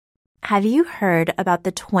Have you heard about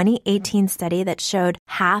the 2018 study that showed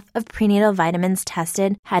half of prenatal vitamins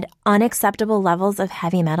tested had unacceptable levels of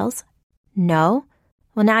heavy metals? No?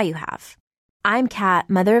 Well, now you have. I'm Kat,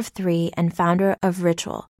 mother of 3 and founder of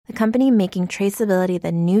Ritual, the company making traceability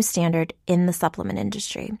the new standard in the supplement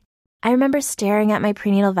industry. I remember staring at my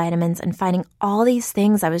prenatal vitamins and finding all these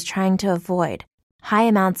things I was trying to avoid. High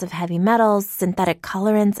amounts of heavy metals, synthetic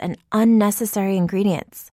colorants, and unnecessary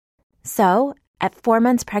ingredients. So, at 4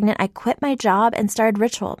 months pregnant, I quit my job and started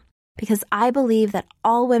Ritual because I believe that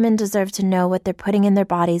all women deserve to know what they're putting in their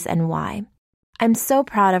bodies and why. I'm so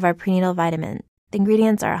proud of our prenatal vitamin. The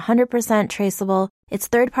ingredients are 100% traceable, it's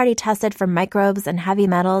third-party tested for microbes and heavy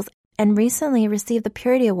metals, and recently received the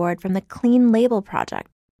Purity Award from the Clean Label Project.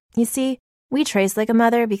 You see, we trace like a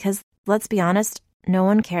mother because, let's be honest, no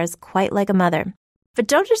one cares quite like a mother. But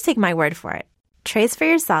don't just take my word for it. Trace for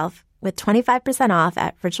yourself with 25% off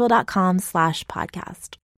at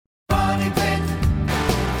ritual.com/podcast.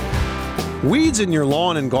 Weeds in your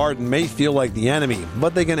lawn and garden may feel like the enemy,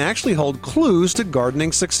 but they can actually hold clues to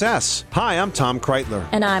gardening success. Hi, I'm Tom Kreitler.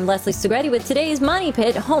 And I'm Leslie Segretti with today's Money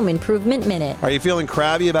Pit Home Improvement Minute. Are you feeling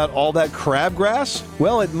crabby about all that crabgrass?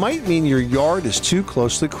 Well, it might mean your yard is too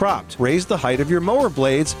closely cropped. Raise the height of your mower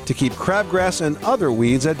blades to keep crabgrass and other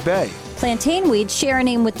weeds at bay. Plantain weeds share a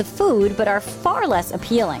name with the food, but are far less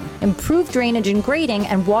appealing. Improve drainage and grading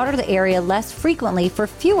and water the area less frequently for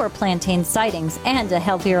fewer plantain sightings and a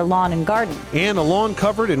healthier lawn and garden. And a lawn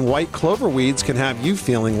covered in white clover weeds can have you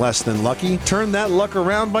feeling less than lucky. Turn that luck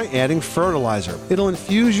around by adding fertilizer. It'll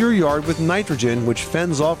infuse your yard with nitrogen, which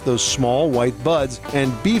fends off those small white buds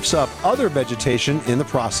and beefs up other vegetation in the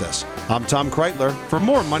process. I'm Tom Kreitler. For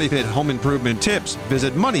more Money Pit home improvement tips,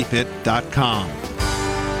 visit moneypit.com.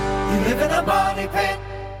 You live in a money pit.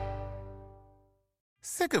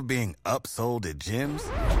 Sick of being upsold at gyms?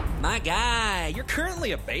 My guy, you're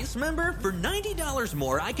currently a base member? For $90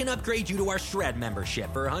 more, I can upgrade you to our Shred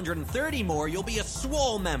membership. For $130 more, you'll be a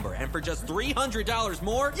Swole member. And for just $300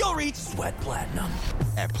 more, you'll reach Sweat Platinum.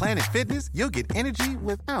 At Planet Fitness, you'll get energy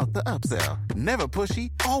without the upsell. Never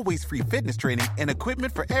pushy, always free fitness training and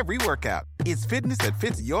equipment for every workout. It's fitness that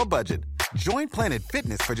fits your budget. Join Planet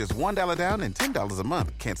Fitness for just $1 down and $10 a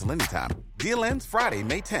month. Cancel anytime. Deal ends Friday,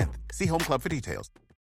 May 10th. See Home Club for details.